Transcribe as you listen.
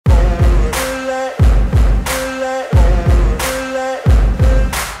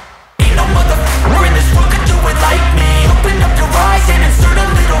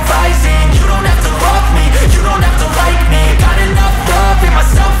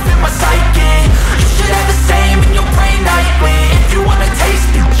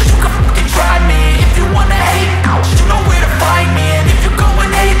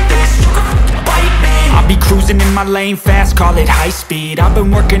my lane fast, call it high speed. I've been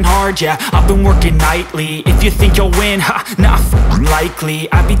working hard, yeah, I've been working nightly. If you think you'll win, ha, nah, likely.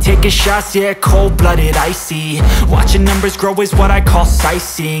 I be taking shots, yeah, cold-blooded, icy. Watching numbers grow is what I call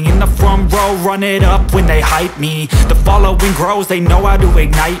sightseeing. In the front row, run it up when they hype me. The following grows, they know how to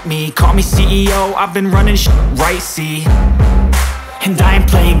ignite me. Call me CEO, I've been running shit right, see. And I ain't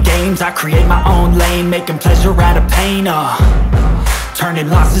playing games, I create my own lane, making pleasure out of pain, turning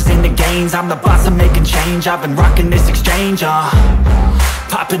losses into gains. I'm the boss, I'm making change. I've been rocking this exchange,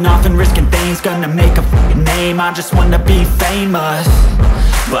 popping off and risking things. Gonna make a f***ing name. I just wanna be famous,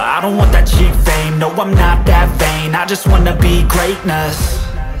 but I don't want that cheap fame. No, I'm not that vain. I just wanna be greatness.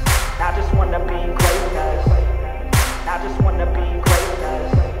 I just wanna be greatness. I just wanna be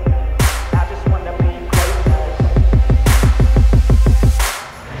greatness. I just wanna be greatness.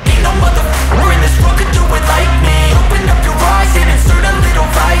 Ain't no motherfucker in this world could do it like me. Open up your eyes and insert a little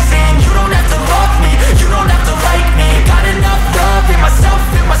rising. You don't have to love me, you don't have to like me. Got enough love in myself,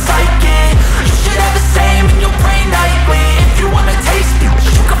 in my psyche. You should have the same in your brain nightly. If you wanna taste me,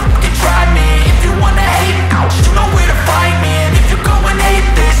 you can fucking try me. If you wanna hate me, you know where to find me. And if you go and hate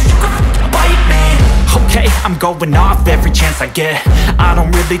this, you can fucking bite me. Okay, I'm going off every chance I get. I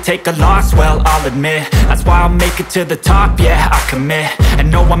don't really take a loss, well, I'll admit. That's why I'll make it to the top, yeah, I commit. And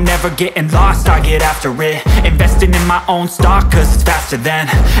no, I'm never getting lost, I get after it. Investing in my own stock, cause it's faster than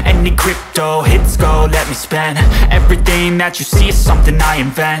any crypto hits go, let me spend. Everything that you see is something I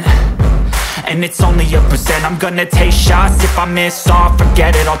invent, and it's only a percent. I'm gonna take shots, if I miss all,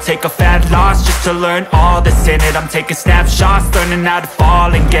 forget it. I'll take a fat loss just to learn all that's in it. I'm taking snapshots, learning how to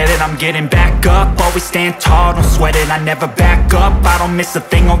fall and get it. I'm getting back up, always stand tall, don't sweat it. I never back up, I don't miss a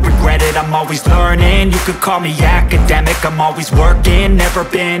thing or regret it. I'm always learning, you could call me academic. I'm always working, never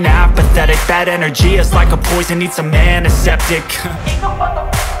been apathetic. Bad energy is like a poison, needs some antiseptic. Ain't no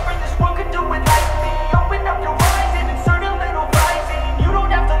motherfucker in this world could do it like me. Open up your eyes and insert a little rising. You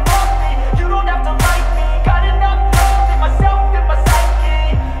don't have to love me, you don't have to like me. Got enough love in myself, in my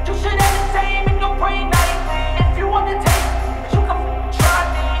psyche. You should have the same in your brain nightly. If you want to taste me, you can f***ing try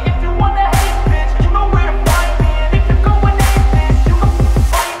me. If you want to hate, bitch, you know where to find me. And if you go and hate this, you can f***ing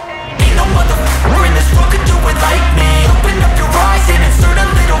fight me. Ain't no motherfucker in this world could do it like me. Open up your eyes and insert a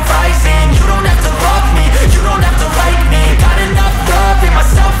little rising. You don't have to love me, you don't have to like me. Got enough love in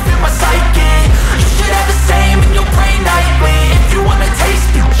myself, in my psyche. You should have the same in your brain nightly. If you wanna taste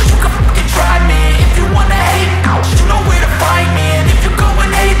me, you can fucking try me. If you wanna hate, you know where to find me. And if you go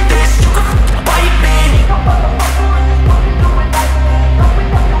and hate this, you can fucking bite me. Ain't no motherfucker in this world can do it like me. Open up your eyes and insert a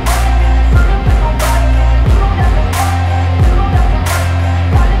little rising. You don't have to love me, you don't have to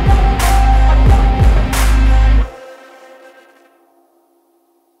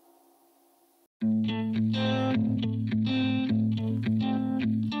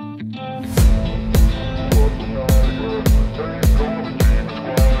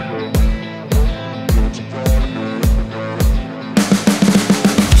me. Got enough love in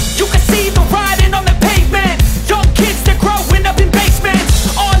myself. You can see the writing on the pavement. Young kids, they're growing up in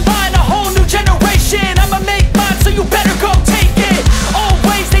basements. Online, a whole new generation. I'ma make mine, so you better go take it.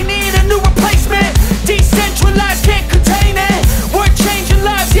 Always, they need a new replacement. Decentralized, can't contain it. We're changing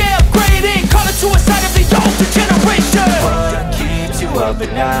lives, yeah, upgrading. Call it suicide of the older generation. What keeps you up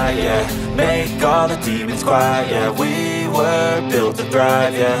at night, yeah? Make all the demons quiet, yeah. We were built to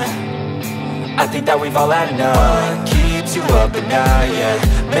thrive, yeah. I think that we've all had enough. What keeps you up at night, yeah?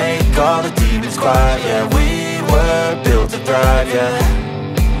 Make all the demons quiet, yeah. We were built to thrive, yeah.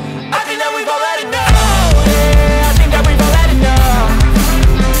 I think that we've all had enough. Oh, yeah, I think that we've all had enough.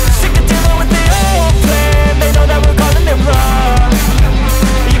 Sick of dealing with the old plan. They know that we're calling it wrong.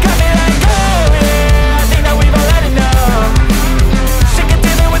 You got me like, oh, yeah, I think that we've all had enough. Sick of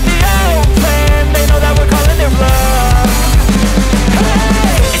dealing with the old plan. They know that we're calling it wrong.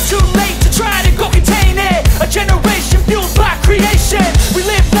 Hey, it's too late to try to go contain it. A generation fueled by creation. We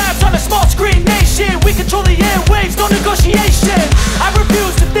live lives on a small screen nation. We control the airwaves, no negotiation. I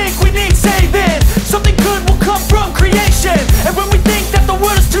refuse to think we need saving. Something good will come from creation. And when we think that the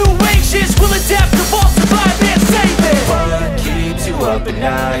world is too anxious, we'll adapt, evolve, survive and save it. What keeps you up at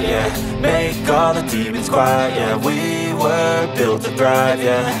night, yeah? Make all the demons quiet, yeah. We were built to thrive,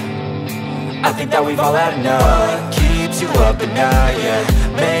 yeah. I think that we've all had enough. What keeps you up at night, yeah?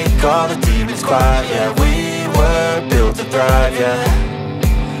 Make all the demons quiet, yeah. We were built to thrive, yeah.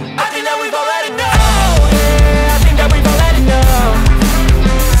 I think that we've all had enough. Oh, yeah, I think that we've all had enough.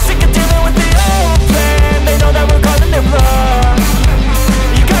 Sick of dealing with the old plan. They know that we're calling it wrong.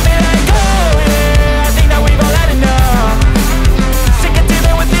 You got me like, oh, yeah, I think that we've all had enough. Sick of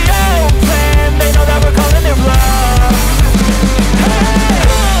dealing with the old plan. They know that we're calling it wrong. Hey,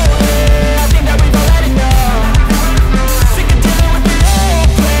 oh, yeah, I think that we've all had enough.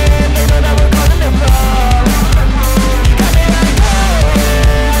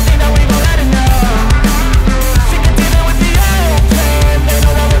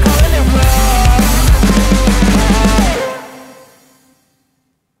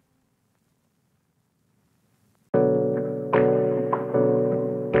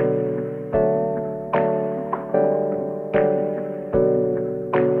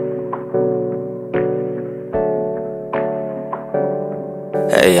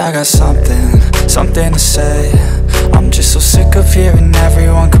 Hey, I got something to say. I'm just so sick of hearing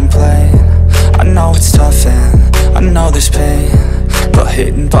everyone complain. I know it's tough and I know there's pain, but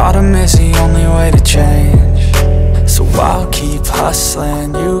hitting bottom is the only way to change. So I'll keep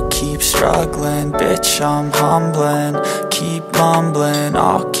hustling, you keep struggling. Bitch, I'm humbling, keep mumbling.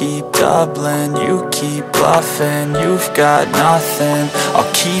 I'll keep doubling, you keep bluffing. You've got nothing,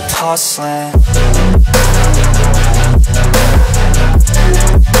 I'll keep hustling.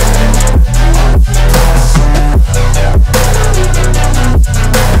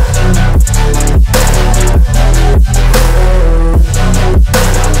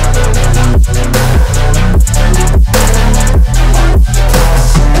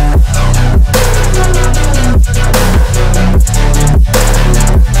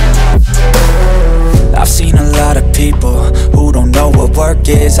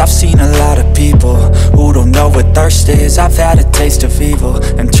 I've seen a lot of people who don't know what thirst is. I've had a taste of evil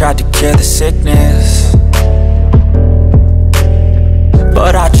and tried to cure the sickness,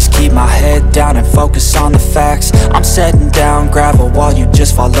 but I just keep my head down and focus on the facts. I'm setting down gravel while you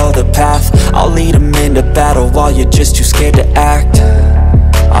just follow the path. I'll lead them into battle while you're just too scared to act.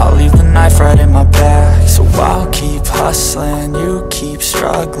 I'll leave the knife right in my back. So I'll keep hustling, you keep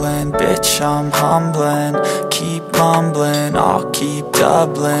struggling. Bitch, I'm humbling, keep mumbling. I'll keep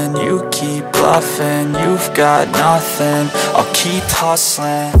doubling, you keep bluffing. You've got nothing, I'll keep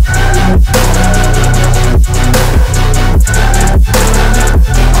hustling.